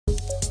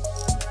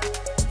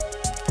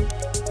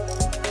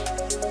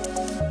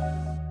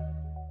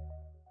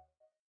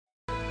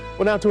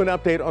Well, now to an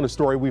update on a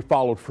story we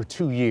followed for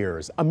 2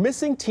 years. A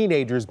missing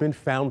teenager has been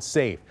found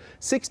safe.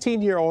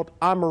 16-year-old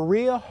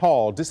Maria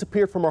Hall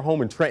disappeared from her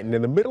home in Trenton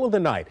in the middle of the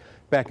night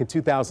back in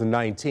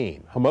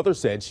 2019. Her mother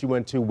said she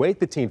went to wake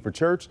the teen for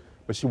church,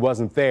 but she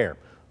wasn't there.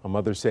 Her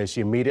mother says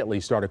she immediately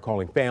started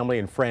calling family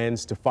and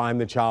friends to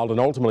find the child and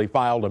ultimately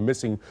filed a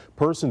missing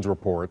persons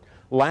report.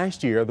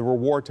 Last year, the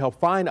reward to help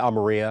find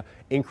Maria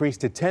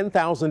increased to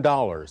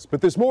 $10,000.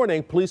 But this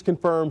morning, police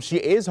confirm she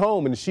is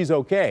home and she's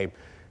okay.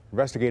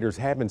 Investigators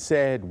haven't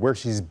said where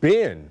she's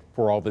been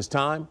for all this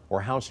time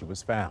or how she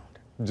was found.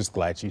 I'm just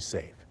glad she's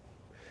safe.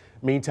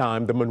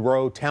 Meantime, the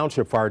Monroe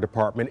Township Fire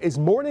Department is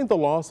mourning the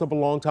loss of a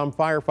longtime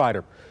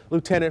firefighter.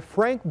 Lieutenant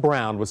Frank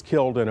Brown was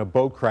killed in a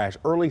boat crash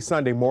early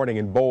Sunday morning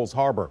in Bowles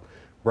Harbor.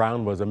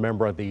 Brown was a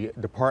member of the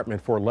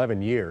department for 11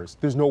 years.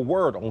 There's no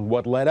word on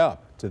what led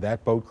up to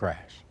that boat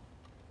crash.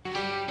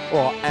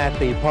 Well, at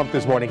the pump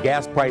this morning,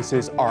 gas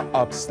prices are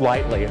up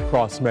slightly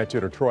across Metro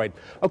Detroit.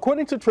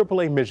 According to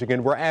AAA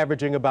Michigan, we're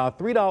averaging about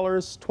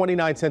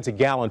 $3.29 a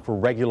gallon for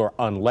regular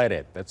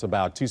unleaded. That's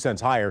about 2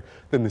 cents higher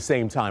than the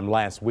same time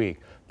last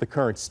week. The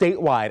current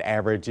statewide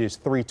average is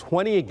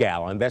 $3.20 a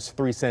gallon. That's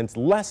 3 cents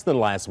less than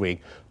last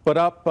week, but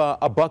up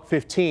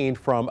 $1.15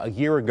 from a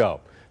year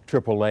ago.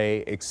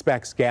 AAA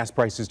expects gas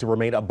prices to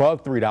remain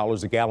above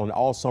 $3 a gallon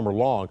all summer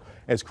long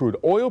as crude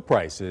oil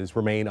prices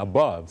remain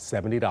above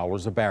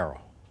 $70 a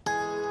barrel.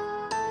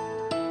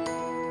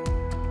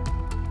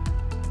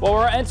 Well,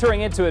 we're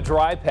entering into a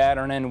dry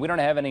pattern and we don't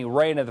have any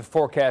rain in the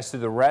forecast through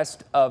the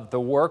rest of the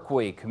work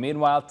week.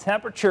 Meanwhile,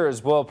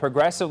 temperatures will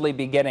progressively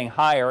be getting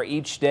higher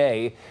each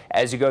day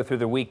as you go through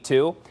the week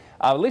too.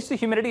 At least the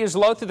humidity is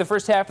low through the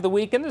first half of the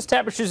week, and those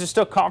temperatures are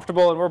still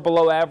comfortable, and we're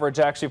below average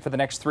actually for the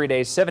next 3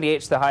 days.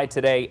 78 is the high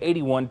today,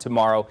 81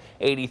 tomorrow,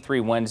 83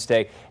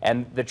 Wednesday,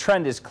 and the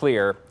trend is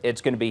clear.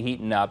 It's going to be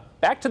heating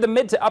up. Back to the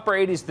mid to upper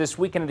 80s this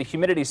weekend, and the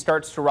humidity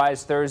starts to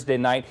rise Thursday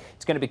night.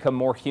 It's going to become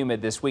more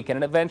humid this weekend,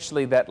 and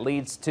eventually that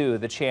leads to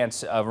the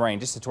chance of rain,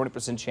 just a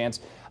 20% chance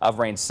of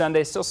rain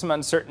Sunday. Still some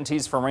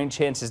uncertainties for rain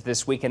chances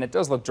this weekend. It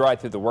does look dry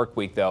through the work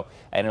week, though,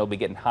 and it'll be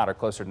getting hotter,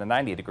 closer to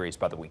 90 degrees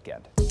by the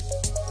weekend.